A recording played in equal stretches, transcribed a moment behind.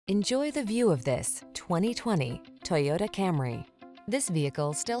Enjoy the view of this 2020 Toyota Camry. This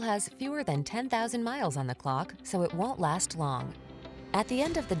vehicle still has fewer than 10,000 miles on the clock, so it won't last long. At the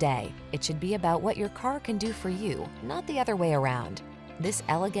end of the day, it should be about what your car can do for you, not the other way around. This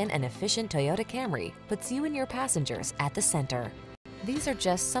elegant and efficient Toyota Camry puts you and your passengers at the center. These are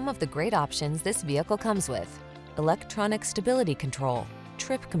just some of the great options this vehicle comes with: electronic stability control,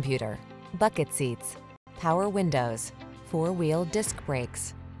 trip computer, bucket seats, power windows, four-wheel disc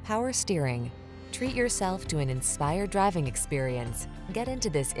brakes, power steering. Treat yourself to an inspired driving experience. Get into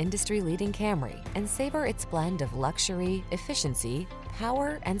this industry-leading Camry and savor its blend of luxury, efficiency,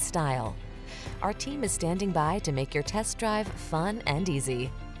 power, and style. Our team is standing by to make your test drive fun and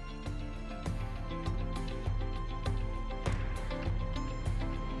easy.